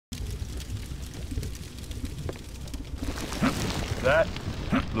That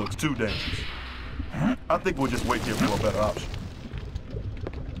looks too dangerous. I think we'll just wait here for a better option.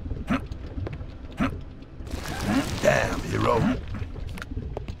 Damn, hero.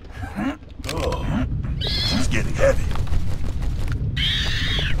 Oh, it's getting heavy.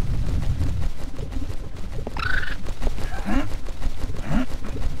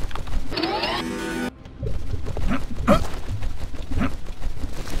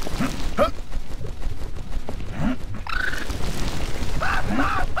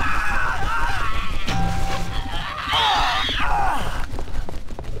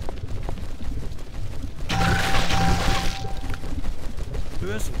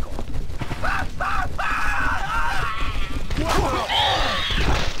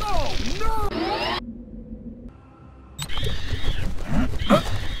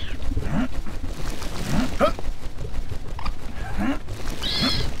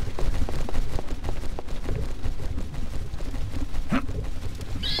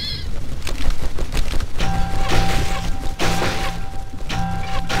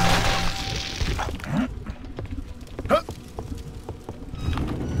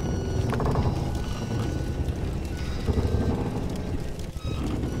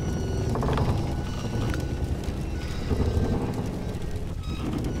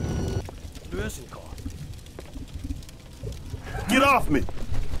 Get off me!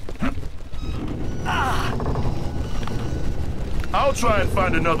 I'll try and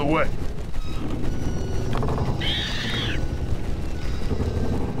find another way.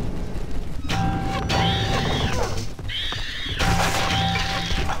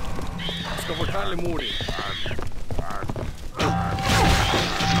 Ska få Kalle Mori.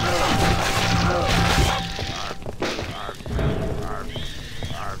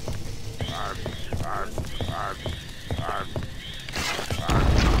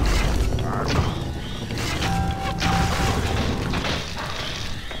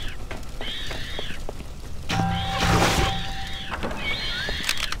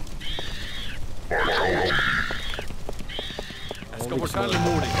 Ska få Kalle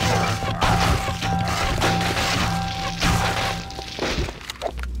Mori.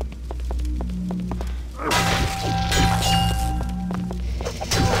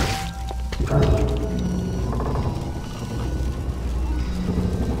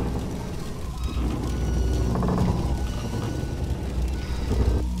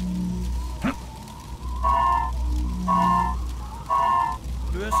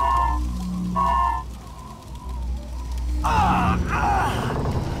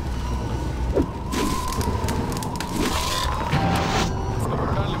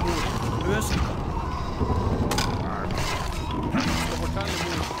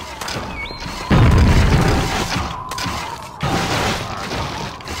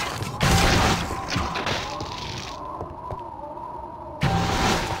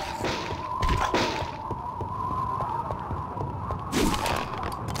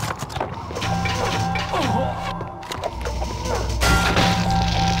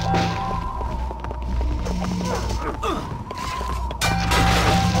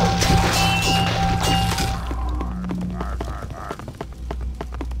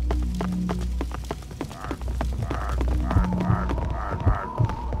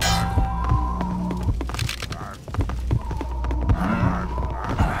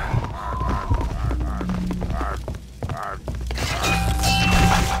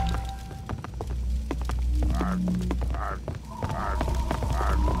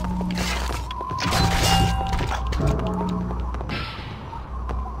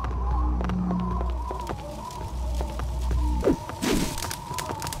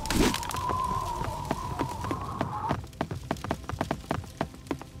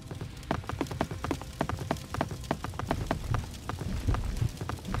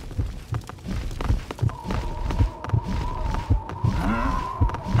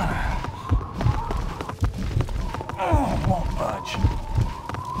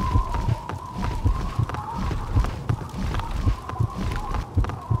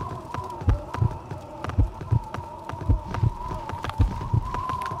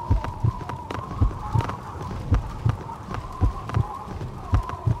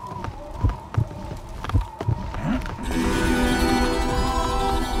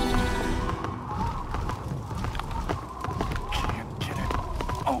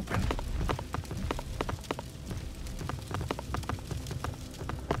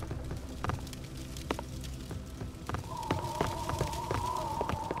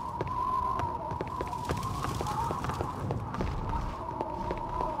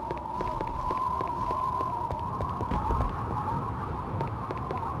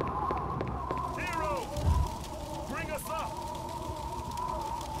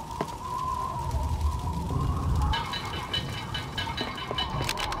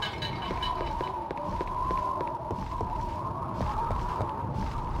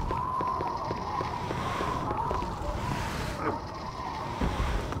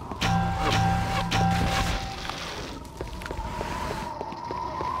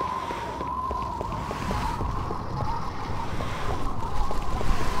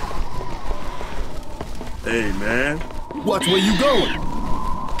 Hey, man. Watch where you going.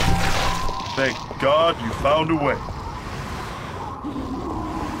 Thank God you found a way.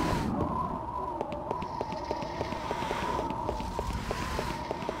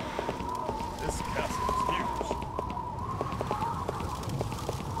 This castle is huge.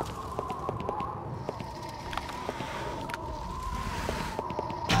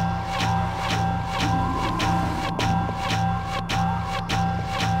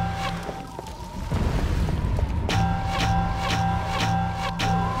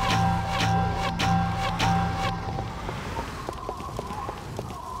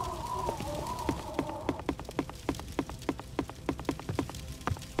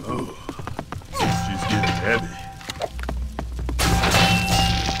 She's getting heavy.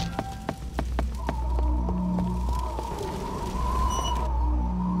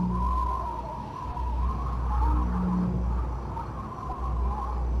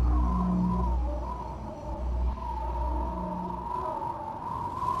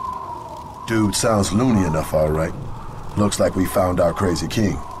 Dude sounds loony enough, all right. Looks like we found our crazy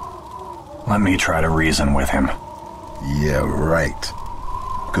king. Let me try to reason with him. Yeah, right.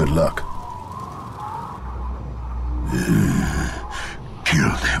 Good luck.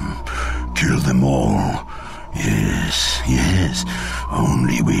 Kill them. Kill them all. Yes, yes.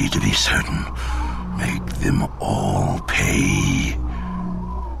 Only way to be certain. Make them all pay.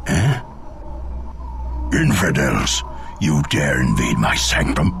 Eh? Infidels, you dare invade my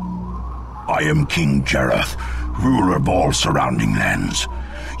sanctum? I am King Gharroth, ruler of all surrounding lands.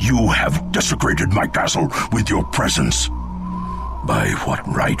 You have desecrated my castle with your presence. By what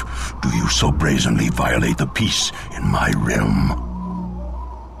right do you so brazenly violate the peace in my realm?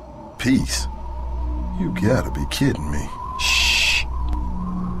 Peace? You gotta be kidding me. Shh.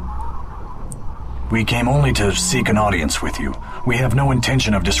 We came only to seek an audience with you. We have no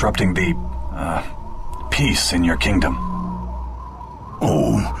intention of disrupting the, peace in your kingdom.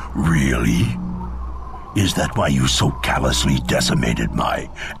 Oh, really? Is that why you so callously decimated my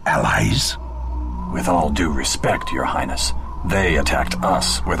allies? With all due respect, Your Highness, they attacked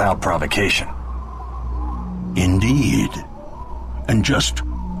us without provocation. Indeed. And just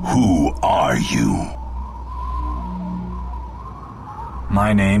who are you?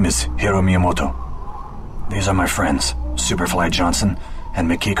 My name is Hiro Miyamoto. These are my friends, Superfly Johnson and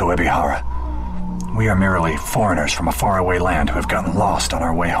Mikiko Ebihara. We are merely foreigners from a faraway land who have gotten lost on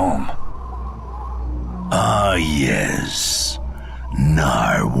our way home. Ah, yes.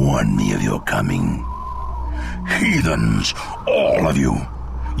 Nar warned me of your coming. Heathens, all of you.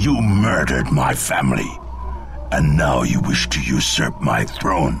 You murdered my family. And now you wish to usurp my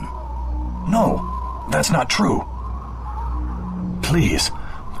throne. No, that's not true. Please,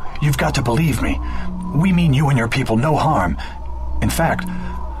 you've got to believe me. We mean you and your people no harm. In fact,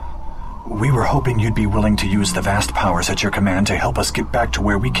 we were hoping you'd be willing to use the vast powers at your command to help us get back to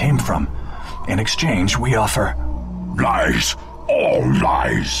where we came from. In exchange, we offer... Lies. All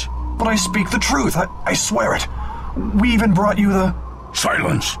lies. But I speak the truth. I swear it. We even brought you the...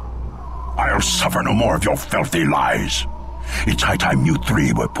 Silence. I'll suffer no more of your filthy lies. It's high time you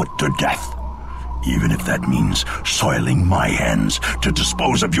three were put to death. Even if that means soiling my hands to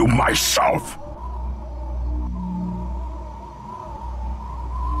dispose of you myself.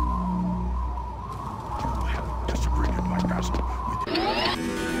 You have desecrated my castle with...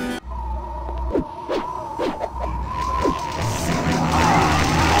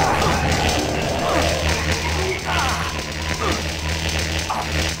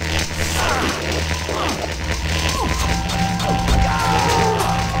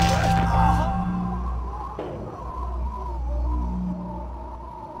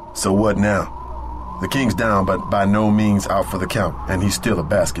 So what now? The king's down, but by no means out for the count, and he's still a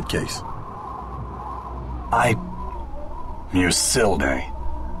basket case. Mercifully.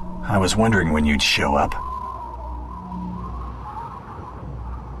 I was wondering when you'd show up.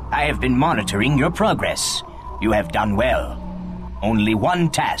 I have been monitoring your progress. You have done well. Only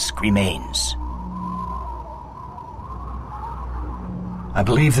one task remains. I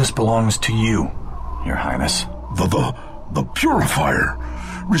believe this belongs to you, Your Highness. The purifier,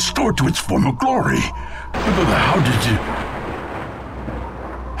 restored to its former glory. How did you...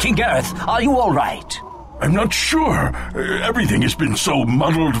 King Gharroth, are you all right? I'm not sure. Everything has been so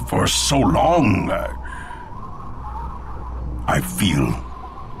muddled for so long. I feel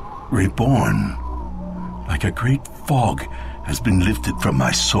reborn. Like a great fog has been lifted from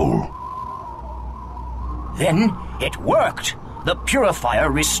my soul. Then it worked. The purifier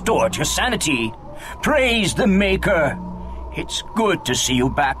restored your sanity. Praise the Maker. It's good to see you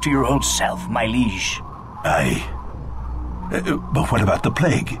back to your old self, my liege. But what about the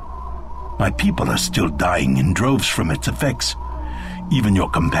plague? My people are still dying in droves from its effects. Even your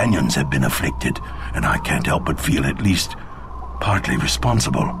companions have been afflicted, and I can't help but feel at least partly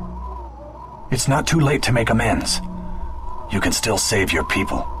responsible. It's not too late to make amends. You can still save your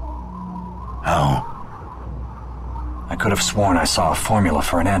people. How? I could have sworn I saw a formula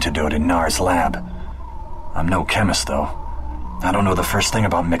for an antidote in Nar's lab. I'm no chemist, though. I don't know the first thing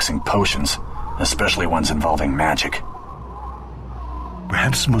about mixing potions, especially ones involving magic.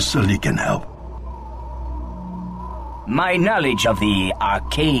 Perhaps Mercifully can help. My knowledge of the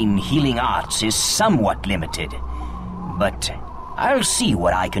arcane healing arts is somewhat limited, but I'll see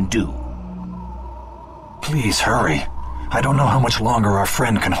what I can do. Please hurry. I don't know how much longer our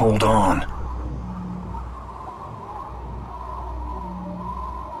friend can hold on.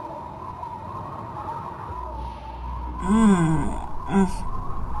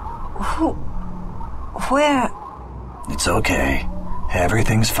 Where? It's okay.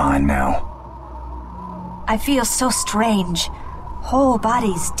 Everything's fine now. I feel so strange. Whole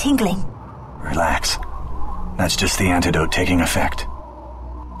body's tingling. Relax. That's just the antidote taking effect.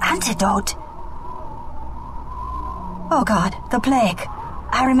 Antidote? Oh God, the plague.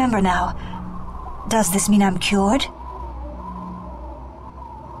 I remember now. Does this mean I'm cured?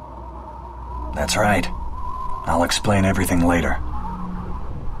 That's right. I'll explain everything later.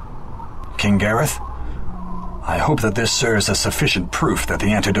 King Gharroth, I hope that this serves as sufficient proof that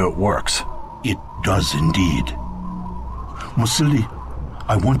the antidote works. It does indeed. Mercifully,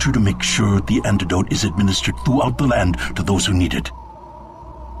 I want you to make sure the antidote is administered throughout the land to those who need it.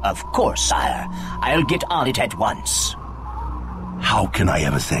 Of course, sire. I'll get on it at once. How can I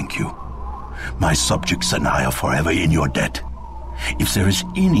ever thank you? My subjects and I are forever in your debt. If there is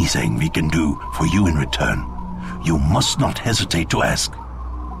anything we can do for you in return, you must not hesitate to ask.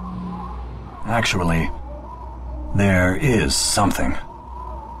 Actually, there is something.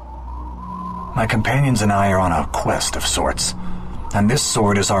 My companions and I are on a quest of sorts, and this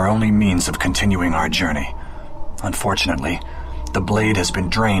sword is our only means of continuing our journey. Unfortunately, the blade has been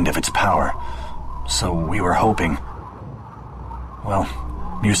drained of its power, so we were hoping... Well,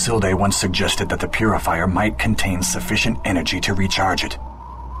 Mercifully once suggested that the purifier might contain sufficient energy to recharge it.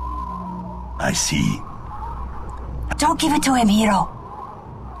 I see. Don't give it to him, hero.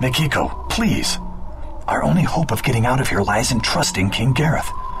 Mikiko, please. Our only hope of getting out of here lies in trusting King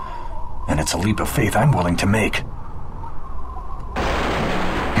Gharroth. And it's a leap of faith I'm willing to make. Here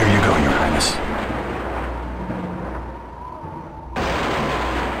you go, Your Highness.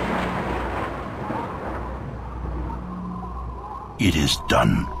 It is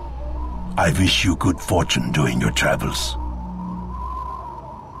done. I wish you good fortune during your travels.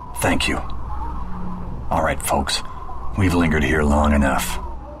 Thank you. All right, folks. We've lingered here long enough.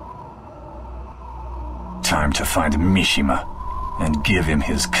 Time to find Mishima and give him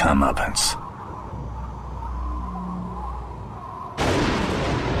his comeuppance.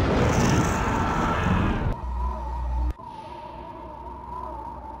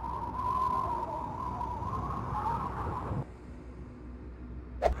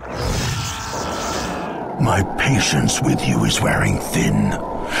 My patience with you is wearing thin.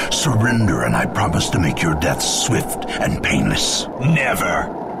 Surrender and I promise to make your death swift and painless.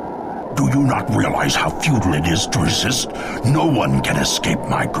 Never! Do you not realize how futile it is to resist? No one can escape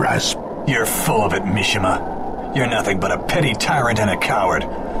my grasp. You're full of it, Mishima. You're nothing but a petty tyrant and a coward,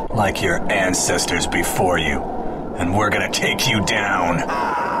 like your ancestors before you. And we're gonna take you down.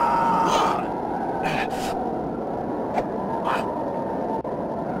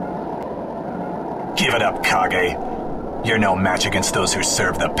 Give it up, Kage. You're no match against those who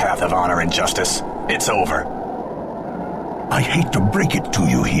serve the path of honor and justice. It's over. I hate to break it to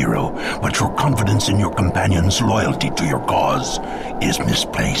you, hero, but your confidence in your companion's loyalty to your cause is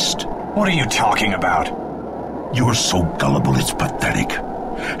misplaced. What are you talking about? You're so gullible it's pathetic.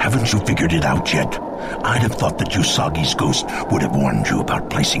 Haven't you figured it out yet? I'd have thought that Usagi's ghost would have warned you about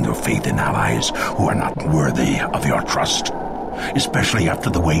placing your faith in allies who are not worthy of your trust. Especially after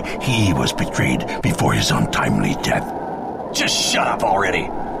the way he was betrayed before his untimely death. Just shut up already.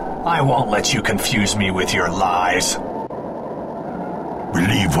 I won't let you confuse me with your lies.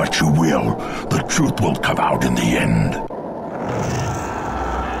 Believe what you will, the truth will come out in the end.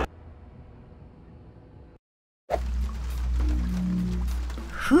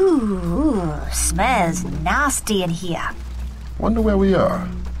 Ooh, smells nasty in here. Wonder where we are.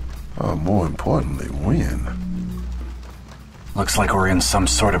 More importantly, when. Looks like we're in some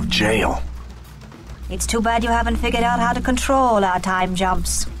sort of jail. It's too bad you haven't figured out how to control our time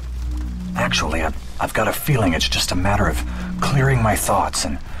jumps. Actually, I've got a feeling it's just a matter of clearing my thoughts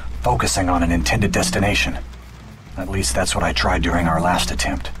and focusing on an intended destination. At least that's what I tried during our last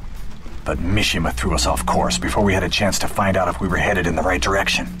attempt. But Mishima threw us off course before we had a chance to find out if we were headed in the right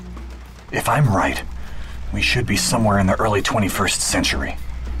direction. If I'm right, we should be somewhere in the early 21st century.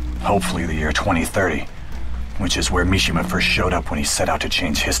 Hopefully the year 2030, which is where Mishima first showed up when he set out to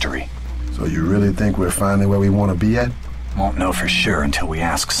change history. So you really think we're finally where we want to be at? Won't know for sure until we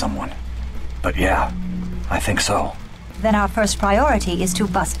ask someone. But yeah, I think so. Then our first priority is to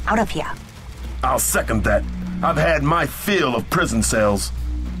bust out of here. I'll second that. I've had my fill of prison cells.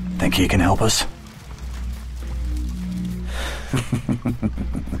 Think he can help us?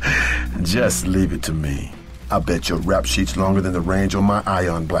 Just leave it to me. I bet your rap sheet's longer than the range on my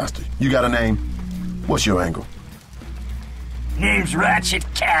ion blaster. You got a name? What's your angle? Name's Ratchet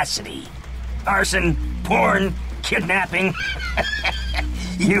Cassidy. Arson, porn, kidnapping.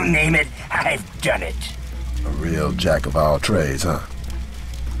 You name it, I've done it. A real jack of all trades, huh?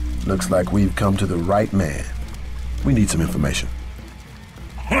 Looks like we've come to the right man. We need some information.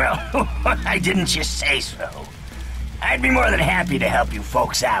 Well, why didn't you say so? I'd be more than happy to help you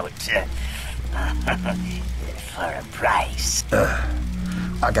folks out. For a price.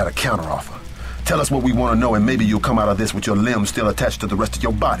 I got a counteroffer. Tell us what we want to know and maybe you'll come out of this with your limbs still attached to the rest of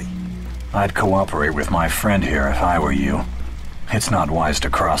your body. I'd cooperate with my friend here if I were you. It's not wise to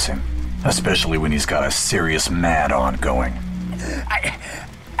cross him, especially when he's got a serious mad on going.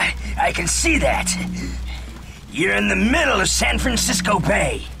 I can see that. You're in the middle of San Francisco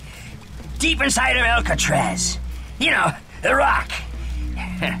Bay. Deep inside of Alcatraz. You know, the Rock.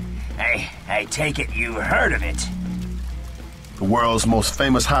 I take it you've heard of it. The world's most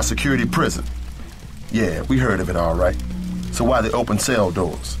famous high-security prison. Yeah, we heard of it all right. So why the open cell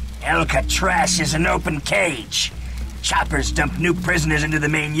doors? Alcatraz is an open cage. Choppers dump new prisoners into the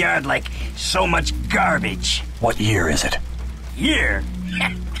main yard like so much garbage. What year is it? Year?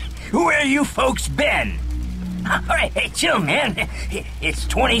 Where you folks been? Alright, hey, chill, man. It's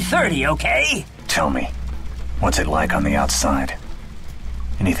 2030, okay? Tell me, what's it like on the outside?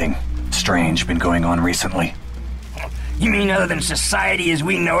 Anything strange been going on recently? You mean other than society as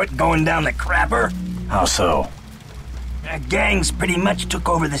we know it going down the crapper? How so? Gangs pretty much took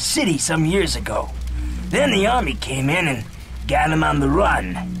over the city some years ago. Then the army came in and got them on the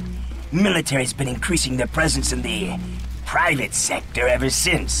run. Military's been increasing their presence in the private sector ever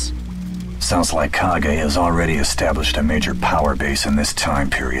since. Sounds like Kage has already established a major power base in this time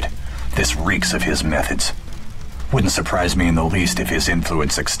period. This reeks of his methods. Wouldn't surprise me in the least if his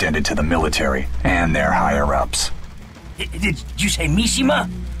influence extended to the military and their higher-ups. Did you say Mishima?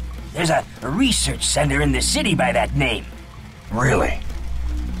 There's a research center in the city by that name. Really?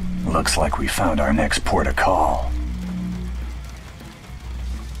 Looks like we found our next port of call.